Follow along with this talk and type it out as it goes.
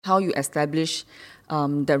How you establish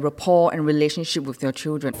the rapport and relationship with your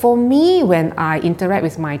children? For me, when I interact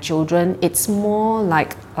with my children, it's more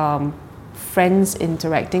like friends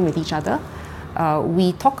interacting with each other.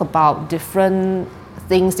 We talk about different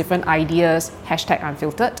things, different ideas,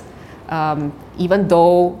 #unfiltered. Even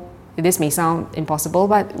though this may sound impossible,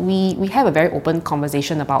 but we have a very open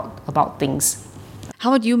conversation about things.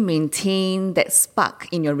 How do you maintain that spark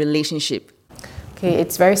in your relationship? Okay,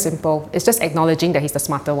 it's very simple. It's just acknowledging that he's the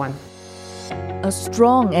smarter one. A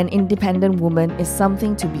strong and independent woman is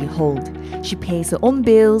something to behold. She pays her own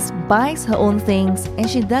bills, buys her own things, and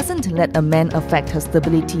she doesn't let a man affect her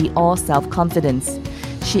stability or self-confidence.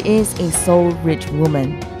 She is a soul-rich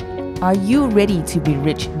woman. Are you ready to be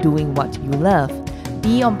rich doing what you love?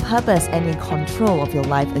 Be on purpose and in control of your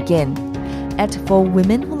life again. At For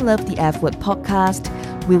Women Who Love the F Word podcast,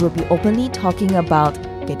 we will be openly talking about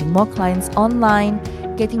getting more clients online,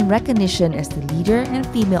 getting recognition as the leader and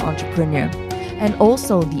female entrepreneur, and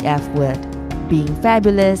also the F word, being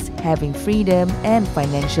fabulous, having freedom, and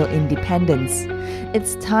financial independence.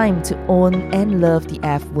 It's time to own and love the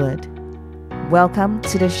F word. Welcome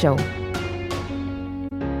to the show.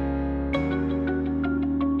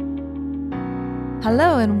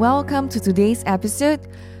 Hello and welcome to today's episode.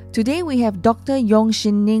 Today we have Dr. Yong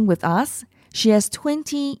Hsin Ning with us. She has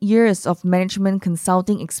 20 years of management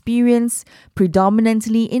consulting experience,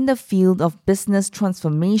 predominantly in the field of business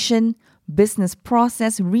transformation, business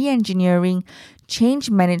process re-engineering,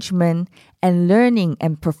 change management, and learning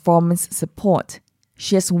and performance support.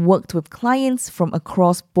 She has worked with clients from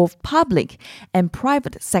across both public and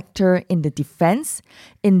private sector in the defense,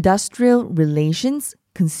 industrial relations,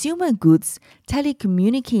 consumer goods,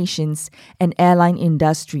 telecommunications, and airline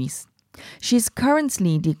industries. She is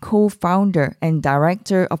currently the co-founder and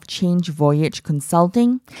director of Change Voyage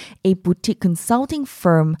Consulting, a boutique consulting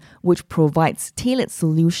firm which provides tailored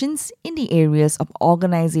solutions in the areas of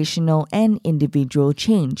organizational and individual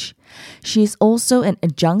change. She is also an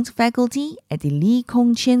adjunct faculty at the Lee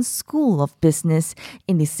Kong Chian School of Business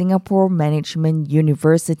in the Singapore Management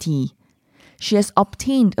University. She has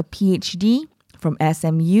obtained a Ph.D. from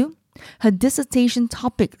SMU. Her dissertation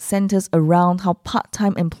topic centers around how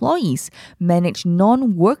part-time employees manage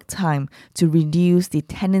non-work time to reduce the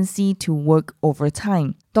tendency to work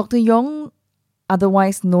overtime. Dr. Yong,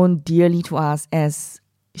 otherwise known dearly to us as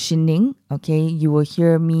Hsin Ning, okay, you will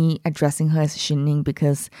hear me addressing her as Hsin Ning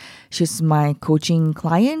because she's my coaching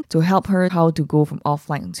client to help her how to go from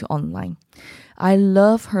offline to online. I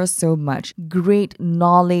love her so much, great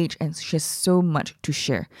knowledge, and she has so much to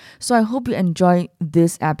share. So I hope you enjoy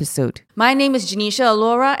this episode. My name is Janisha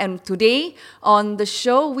Alora, and today on the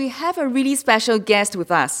show, we have a really special guest with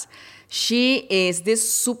us. She is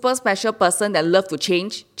this super special person that loves to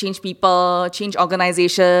change people, change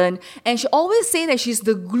organization, and she always say that she's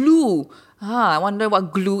the glue. I wonder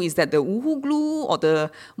what glue is that, the woohoo glue or the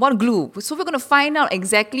what glue? So we're going to find out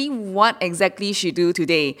exactly what exactly she do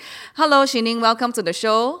today. Hello, Hsin Ning, welcome to the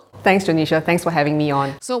show. Thanks, Janisha. Thanks for having me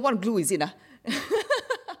on. So what glue is it?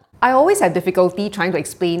 I always have difficulty trying to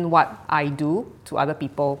explain what I do to other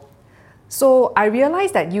people. So I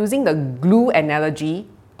realized that using the glue analogy,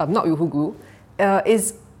 not woohoo glue,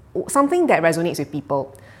 is something that resonates with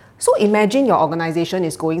people. So imagine your organization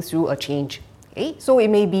is going through a change. Okay? So it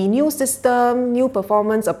may be new system, new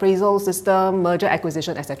performance appraisal system, merger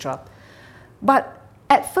acquisition, etc. But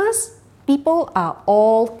at first, people are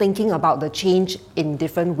all thinking about the change in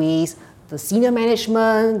different ways. The senior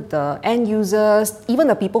management, the end users, even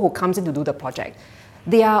the people who comes in to do the project.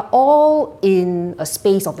 They are all in a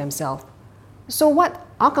space of themselves. So what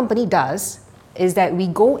our company does is that we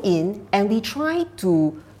go in and we try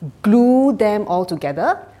to glue them all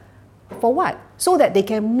together. For what? So that they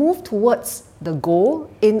can move towards the goal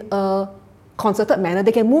in a concerted manner.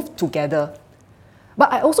 They can move together.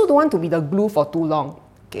 But I also don't want to be the glue for too long.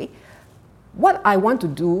 Okay? What I want to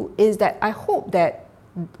do is that I hope that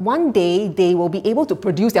one day they will be able to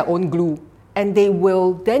produce their own glue, and they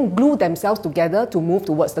will then glue themselves together to move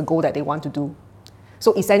towards the goal that they want to do.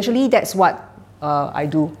 So essentially, that's what I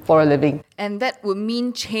do for a living. And that would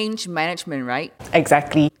mean change management, right?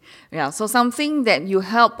 Exactly. Yeah, so something that you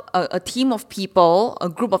help a team of people, a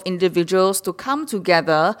group of individuals to come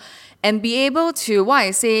together and be able to,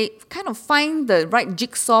 kind of find the right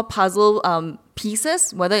jigsaw puzzle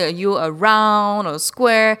pieces, whether you a round or a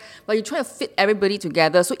square, but you try to fit everybody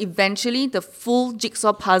together. So eventually the full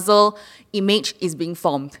jigsaw puzzle image is being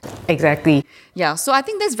formed. Exactly. Yeah, so I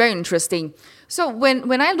think that's very interesting. So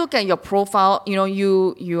when I look at your profile, you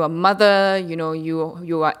are a mother,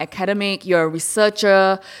 you are academic, you're a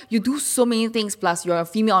researcher, you do so many things, plus you're a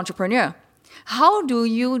female entrepreneur. How do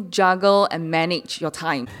you juggle and manage your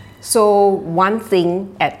time? So, one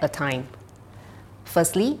thing at a time.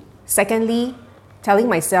 Firstly. Secondly, telling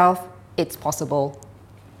myself it's possible.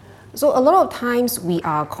 So, a lot of times we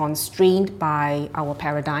are constrained by our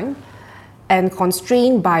paradigm and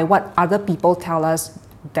constrained by what other people tell us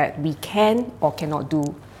that we can or cannot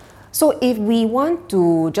do. So, if we want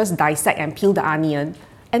to just dissect and peel the onion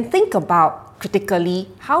and think about critically,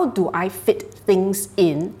 how do I fit things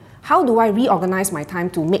in? How do I reorganize my time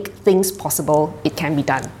to make things possible? It can be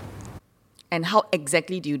done. And how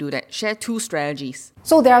exactly do you do that? Share 2 strategies.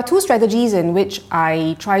 So there are 2 strategies in which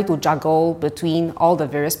I try to juggle between all the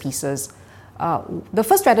various pieces. The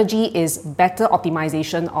first strategy is better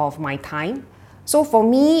optimization of my time. So for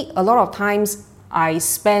me, a lot of times I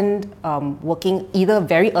spend working either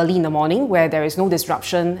very early in the morning where there is no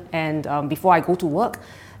disruption and before I go to work,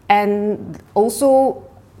 and also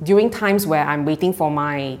during times where I'm waiting for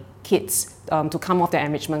my kids to come off their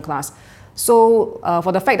enrichment class. So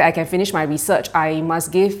for the fact that I can finish my research, I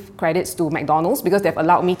must give credits to McDonald's because they've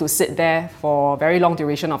allowed me to sit there for a very long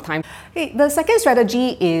duration of time. The second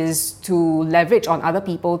strategy is to leverage on other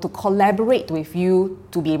people to collaborate with you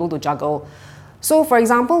to be able to juggle. So for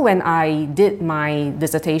example, when I did my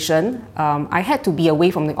dissertation, I had to be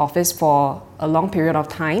away from the office for a long period of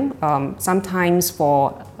time, sometimes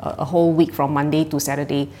for a whole week from Monday to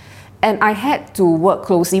Saturday. And I had to work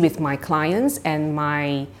closely with my clients and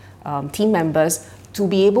my team members to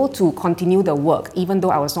be able to continue the work even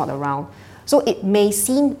though I was not around. So it may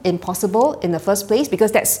seem impossible in the first place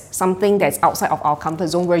because that's something that's outside of our comfort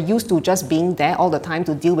zone. We're used to just being there all the time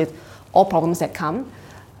to deal with all problems that come.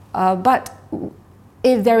 But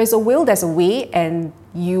if there is a will, there's a way, and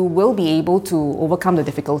you will be able to overcome the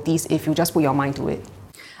difficulties if you just put your mind to it.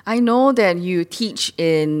 I know that you teach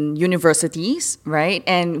in universities, right?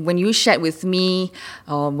 And when you shared with me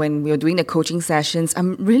when we were doing the coaching sessions,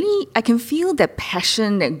 I can feel that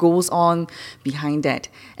passion that goes on behind that.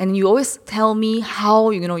 And you always tell me how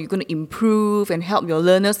you're going to improve and help your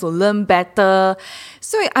learners to learn better.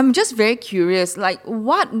 So I'm just very curious, like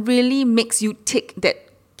what really makes you tick, that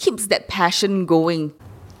keeps that passion going?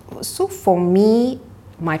 So for me,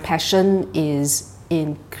 my passion is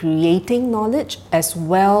in creating knowledge as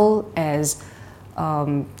well as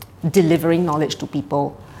delivering knowledge to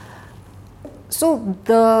people. So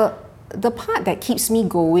the part that keeps me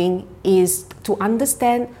going is to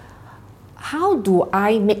understand how do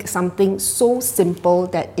I make something so simple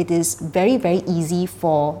that it is very, very easy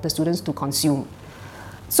for the students to consume.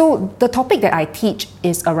 So the topic that I teach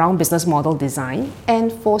is around business model design,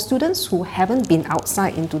 and for students who haven't been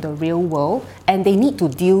outside into the real world and they need to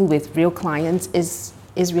deal with real clients is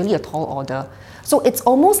really a tall order. So it's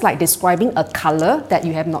almost like describing a color that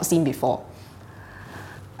you have not seen before.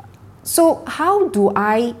 So how do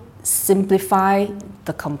I simplify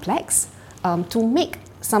the complex to make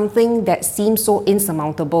something that seems so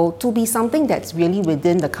insurmountable to be something that's really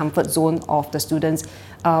within the comfort zone of the students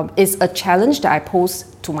is a challenge that I pose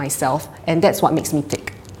to myself, and that's what makes me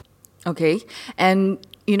tick. Okay, and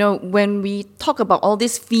when we talk about all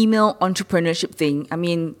this female entrepreneurship thing,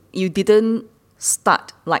 you didn't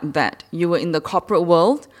start like that. You were in the corporate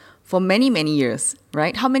world for many, many years,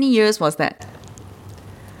 right? How many years was that?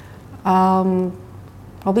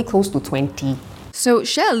 Probably close to 20. So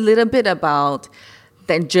share a little bit about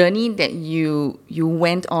that journey that you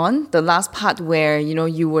went on, the last part where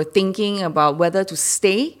you were thinking about whether to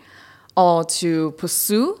stay or to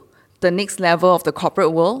pursue the next level of the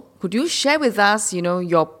corporate world. Could you share with us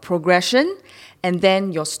your progression and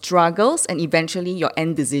then your struggles and eventually your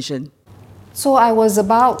end decision? So I was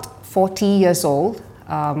about 40 years old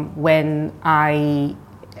when I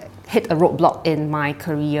hit a roadblock in my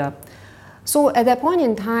career. So at that point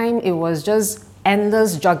in time, it was just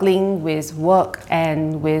endless juggling with work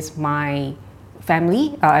and with my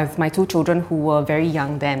family. I have my 2 children who were very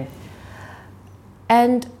young then.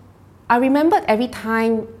 And I remembered every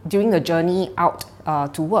time during the journey out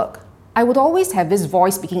to work, I would always have this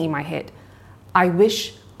voice speaking in my head, I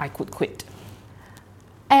wish I could quit.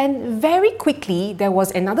 And very quickly, there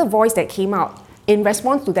was another voice that came out in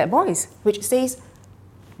response to that voice, which says,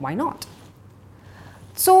 why not?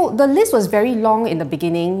 So the list was very long in the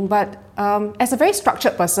beginning, but as a very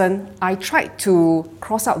structured person, I tried to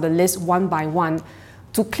cross out the list one by one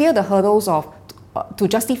to clear the hurdles to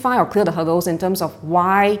justify or clear the hurdles in terms of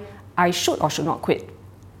why I should or should not quit.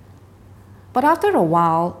 But after a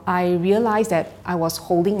while, I realized that I was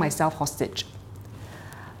holding myself hostage.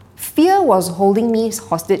 Fear was holding me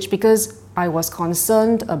hostage because I was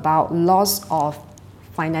concerned about loss of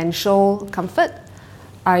financial comfort.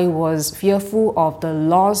 I was fearful of the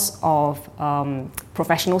loss of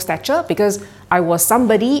professional stature because I was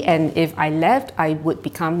somebody, and if I left, I would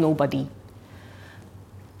become nobody.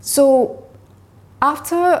 So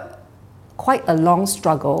after quite a long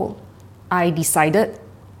struggle, I decided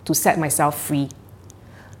to set myself free.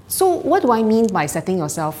 So what do I mean by setting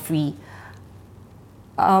yourself free?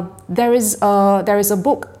 There is a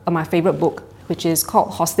book, my favorite book, which is called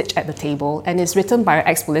Hostage at the Table, and it's written by an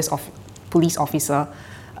ex-police officer.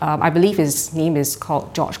 I believe his name is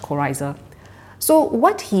called George Coreiser. So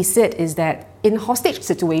what he said is that in hostage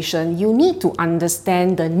situation, you need to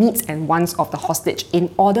understand the needs and wants of the hostage in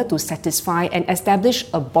order to satisfy and establish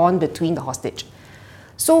a bond between the hostage.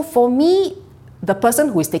 So for me, the person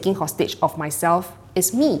who is taking hostage of myself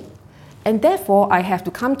is me. And therefore, I have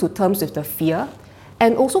to come to terms with the fear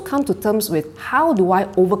and also come to terms with how do I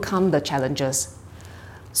overcome the challenges.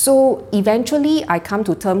 So eventually, I come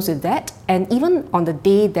to terms with that. And even on the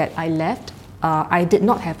day that I left, I did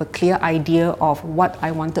not have a clear idea of what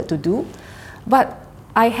I wanted to do. But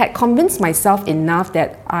I had convinced myself enough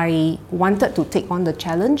that I wanted to take on the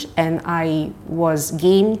challenge, and I was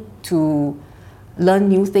game to learn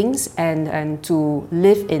new things and to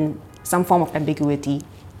live in some form of ambiguity.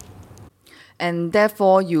 And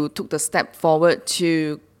therefore, you took the step forward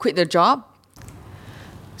to quit the job?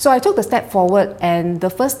 So I took the step forward, and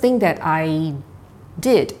the first thing that I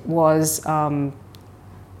did was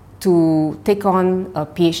to take on a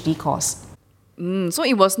Ph.D. course. So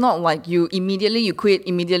it was not like you quit,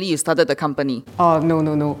 immediately you started the company? Oh,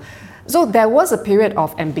 no. So there was a period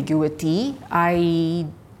of ambiguity. I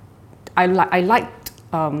liked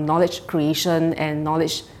knowledge creation and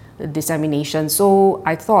knowledge dissemination. So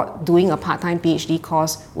I thought doing a part-time PhD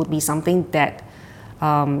course would be something that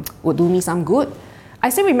would do me some good. I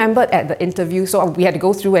still remembered at the interview, so we had to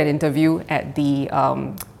go through an interview at the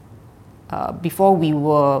before we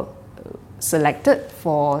were selected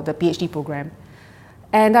for the PhD program.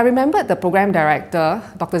 And I remembered the program director,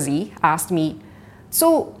 Dr. Z, asked me,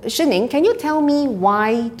 so Hsin Ning, can you tell me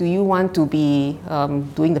why do you want to be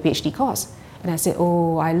doing the PhD course? And I said,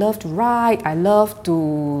 oh, I love to write, I love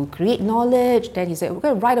to create knowledge. Then he said, we're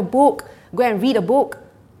going to write a book, go and read a book.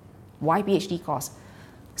 Why PhD course?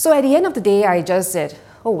 So at the end of the day, I just said,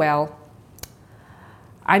 oh well,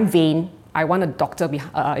 I'm vain. I want a doctor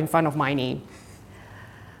in front of my name.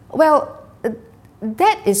 Well,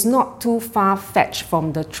 that is not too far-fetched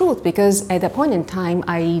from the truth, because at that point in time,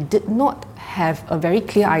 I did not have a very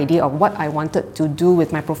clear idea of what I wanted to do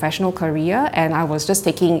with my professional career, and I was just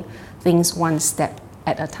taking things one step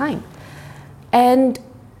at a time. And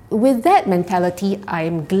with that mentality,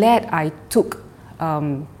 I'm glad I took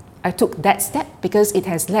that step, because it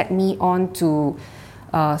has led me on to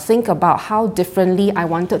think about how differently I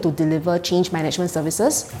wanted to deliver change management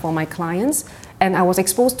services for my clients. And I was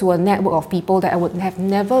exposed to a network of people that I would have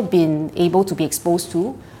never been able to be exposed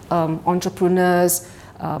to, entrepreneurs,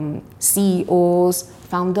 CEOs,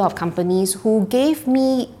 founder of companies, who gave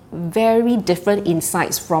me very different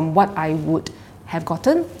insights from what I would have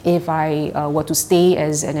gotten if I were to stay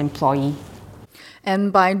as an employee.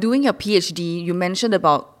 And by doing your PhD, you mentioned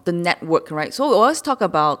about the network, right? So we always talk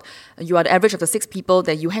about you are the average of the 6 people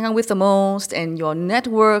that you hang out with the most, and your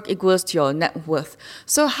network equals to your net worth.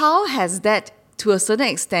 So how has that, to a certain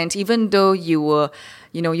extent, even though you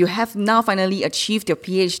have now finally achieved your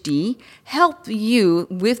PhD, helped you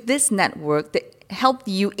with this network that helped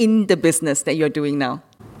you in the business that you're doing now?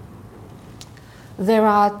 There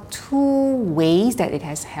are 2 ways that it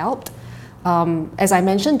has helped. As I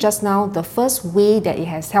mentioned just now, the first way that it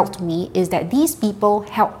has helped me is that these people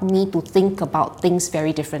helped me to think about things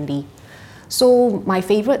very differently. So my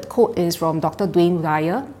favorite quote is from Dr. Dwayne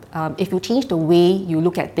Dyer. If you change the way you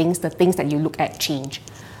look at things, the things that you look at change,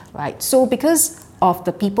 right? So because of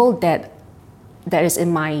the people that is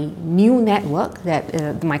in my new network,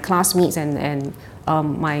 that my classmates and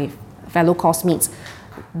my fellow coursemates,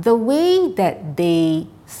 the way that they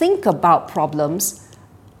think about problems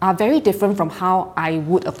are very different from how I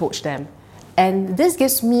would approach them. And this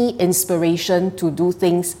gives me inspiration to do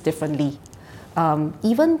things differently.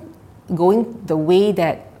 Even going the way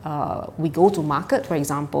that we go to market, for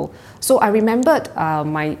example. So I remembered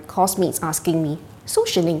my coursemates asking me, so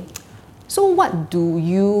Hsin Ning, so what do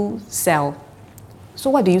you sell?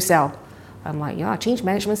 I'm like, yeah, change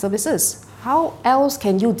management services. How else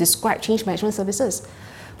can you describe change management services?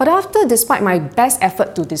 But despite my best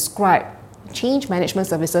effort to describe change management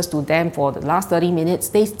services to them for the last 30 minutes,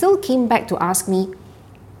 they still came back to ask me,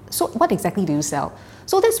 so what exactly do you sell?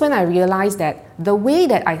 So that's when I realized that the way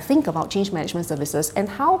that I think about change management services and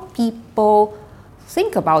how people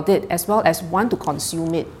think about it as well as want to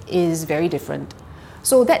consume it is very different.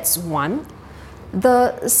 So that's one.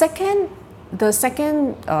 The second The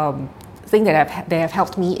second thing that they have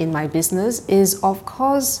helped me in my business is, of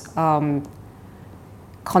course,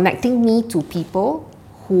 connecting me to people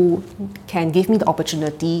who can give me the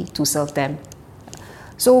opportunity to serve them.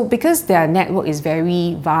 So because their network is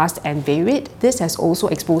very vast and varied, this has also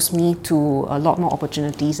exposed me to a lot more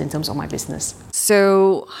opportunities in terms of my business.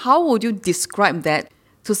 So how would you describe that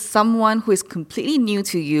to someone who is completely new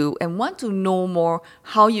to you and want to know more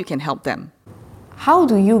how you can help them? How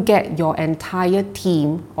do you get your entire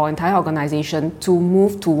team or entire organization to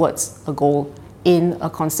move towards a goal in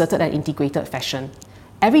a concerted and integrated fashion?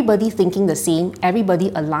 Everybody thinking the same,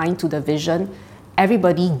 everybody aligned to the vision,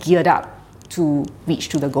 everybody geared up to reach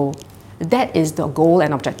to the goal. That is the goal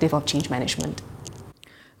and objective of change management.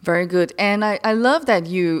 Very good. And I love that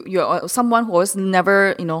you're someone who was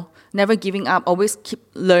never giving up, always keep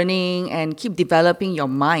learning and keep developing your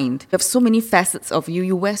mind. You have so many facets of you.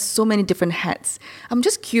 You wear so many different hats. I'm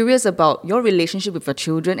just curious about your relationship with your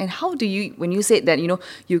children and how do you, when you said that,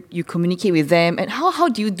 you communicate with them, and how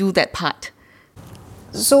do you do that part?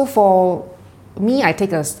 So for me, I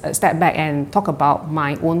take a step back and talk about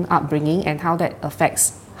my own upbringing and how that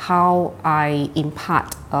affects how I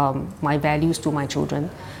impart my values to my children.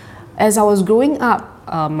 As I was growing up,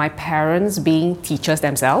 my parents, being teachers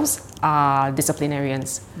themselves, are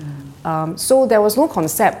disciplinarians. So there was no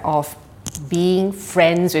concept of being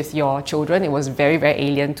friends with your children. It was very, very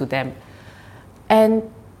alien to them.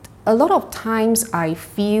 And a lot of times I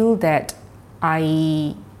feel that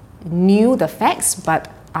I knew the facts, but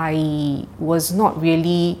I was not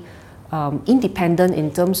really independent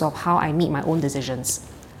in terms of how I make my own decisions.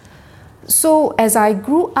 So as I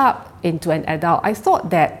grew up into an adult, I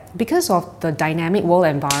thought that because of the dynamic world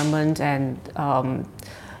environment and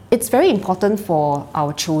it's very important for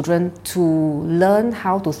our children to learn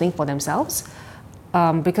how to think for themselves,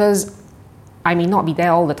 because I may not be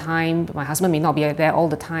there all the time, my husband may not be there all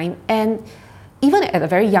the time, and even at a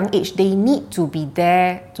very young age, they need to be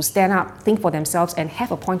there to stand up, think for themselves, and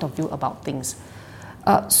have a point of view about things.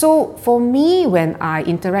 So for me, when I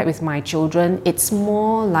interact with my children, it's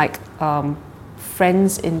more like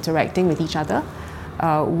friends interacting with each other.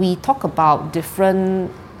 We talk about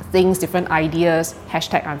different things, different ideas,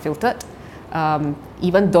 #unfiltered.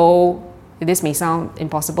 Even though this may sound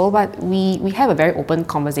impossible, but we have a very open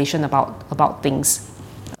conversation about things.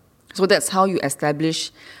 So that's how you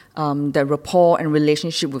establish the rapport and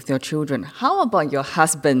relationship with your children. How about your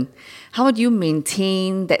husband? How do you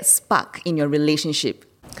maintain that spark in your relationship?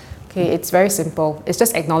 Okay, it's very simple. It's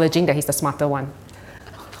just acknowledging that he's the smarter one.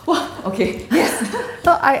 Wow, okay, yes.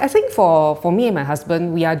 So I think for me and my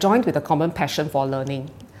husband, we are joined with a common passion for learning.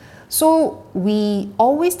 So we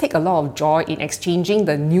always take a lot of joy in exchanging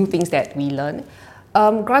the new things that we learn.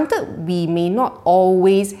 Granted, we may not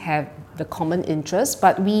always have the common interests,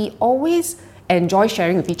 but we always enjoy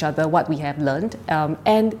sharing with each other what we have learned,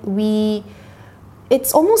 and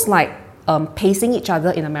it's almost like pacing each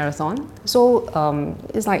other in a marathon. So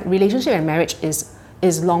it's like relationship and marriage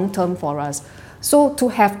is long term for us. So to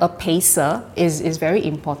have a pacer is very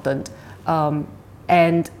important,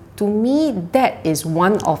 and to me that is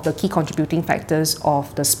one of the key contributing factors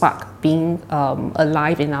of the spark being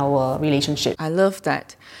alive in our relationship. I love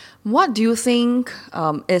that. What do you think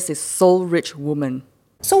is a soul-rich woman?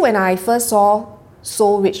 So when I first saw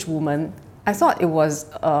Soul Rich Woman, I thought it was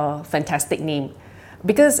a fantastic name,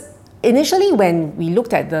 because initially when we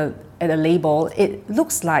looked at the label, it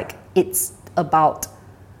looks like it's about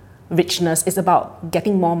richness, it's about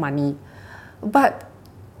getting more money. But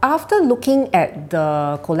after looking at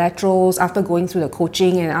the collaterals, after going through the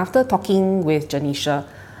coaching, and after talking with Janisha,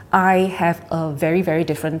 I have a very, very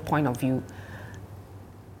different point of view.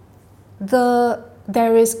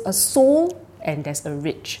 There is a soul and there's a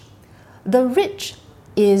rich. The rich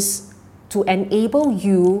is to enable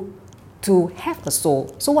you to have a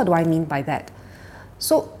soul. So what do I mean by that?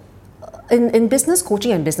 So in business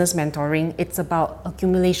coaching and business mentoring, it's about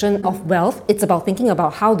accumulation of wealth. It's about thinking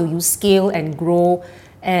about how do you scale and grow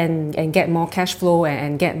and get more cash flow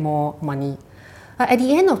and get more money. At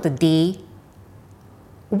the end of the day,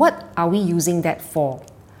 what are we using that for?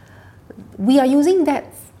 We are using that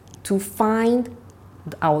to find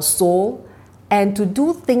our soul and to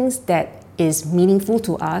do things that is meaningful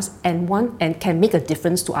to us and can make a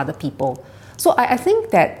difference to other people. So I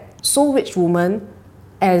think that Soul Rich Woman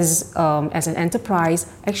as an enterprise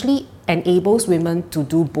actually enables women to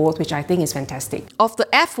do both, which I think is fantastic. Of the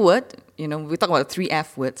F word, we talk about the 3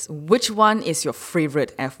 F words. Which one is your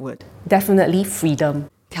favorite F word? Definitely freedom.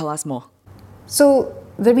 Tell us more. So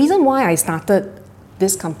the reason why I started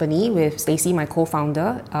this company with Stacey, my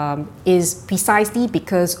co-founder, is precisely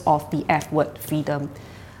because of the F word, freedom.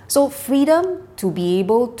 So freedom to be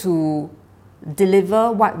able to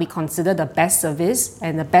deliver what we consider the best service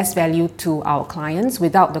and the best value to our clients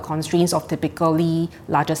without the constraints of typically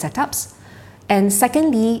larger setups. And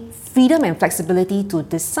secondly, freedom and flexibility to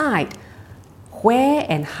decide where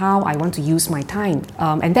and how I want to use my time.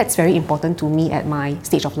 And that's very important to me at my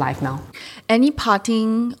stage of life now. Any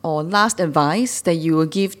parting or last advice that you will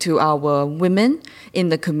give to our women in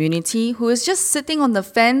the community who is just sitting on the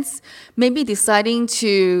fence, maybe deciding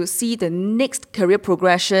to see the next career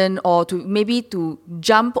progression or to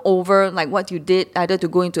jump over like what you did, either to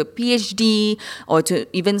go into a Ph.D. or to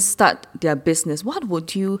even start their business? What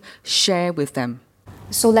would you share with them?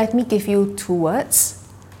 So let me give you 2 words.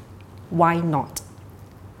 Why not?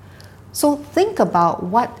 So think about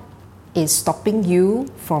what is stopping you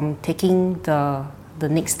from taking the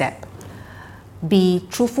next step. Be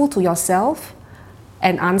truthful to yourself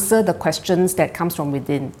and answer the questions that comes from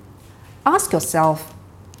within. Ask yourself,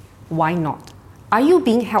 why not? Are you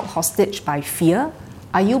being held hostage by fear?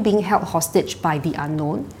 Are you being held hostage by the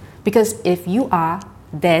unknown? Because if you are,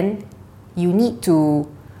 then you need to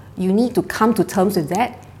come to terms with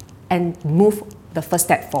that and move the first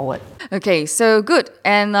step forward. Okay, so good.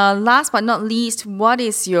 And last but not least, what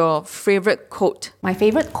is your favorite quote? My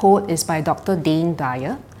favorite quote is by Dr. Dane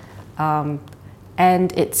Dyer.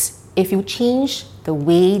 And it's, if you change the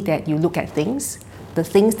way that you look at things, the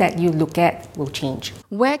things that you look at will change.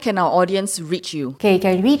 Where can our audience reach you? Okay, you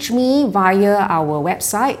can reach me via our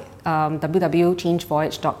website,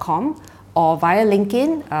 www.changevoyage.com, or via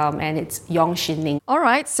LinkedIn, and it's Yong Hsin Ning. All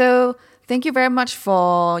right, so thank you very much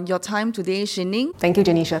for your time today, Hsin Ning. Thank you,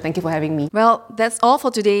 Janisha. Thank you for having me. Well, that's all for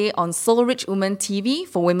today on Soul Rich Woman TV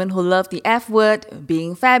for women who love the F word,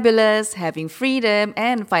 being fabulous, having freedom,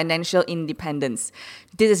 and financial independence.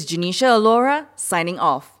 This is Janisha Alora signing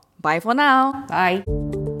off. Bye for now. Bye.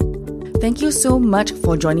 Thank you so much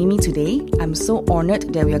for joining me today. I'm so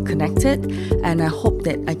honored that we are connected, and I hope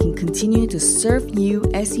that I can continue to serve you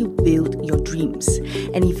as you build your dreams.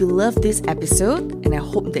 And if you love this episode, and I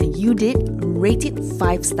hope that you did, rate it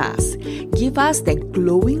 5 stars. Give us that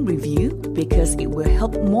glowing review because it will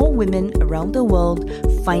help more women around the world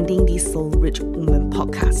finding the Soul Rich Woman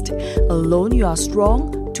podcast. Alone you are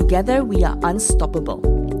strong, together we are unstoppable.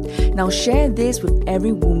 Now share this with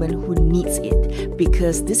every woman who needs it,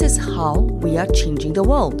 because this is how we are changing the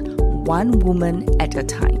world, one woman at a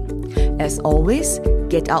time. As always,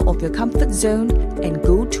 get out of your comfort zone and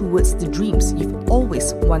go towards the dreams you've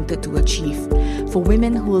always wanted to achieve. For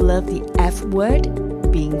women who love the F word,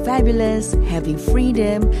 being fabulous, having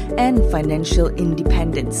freedom, and financial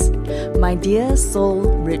independence. My dear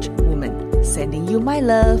soul-rich woman, sending you my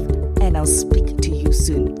love, and I'll speak to you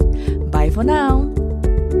soon. Bye for now.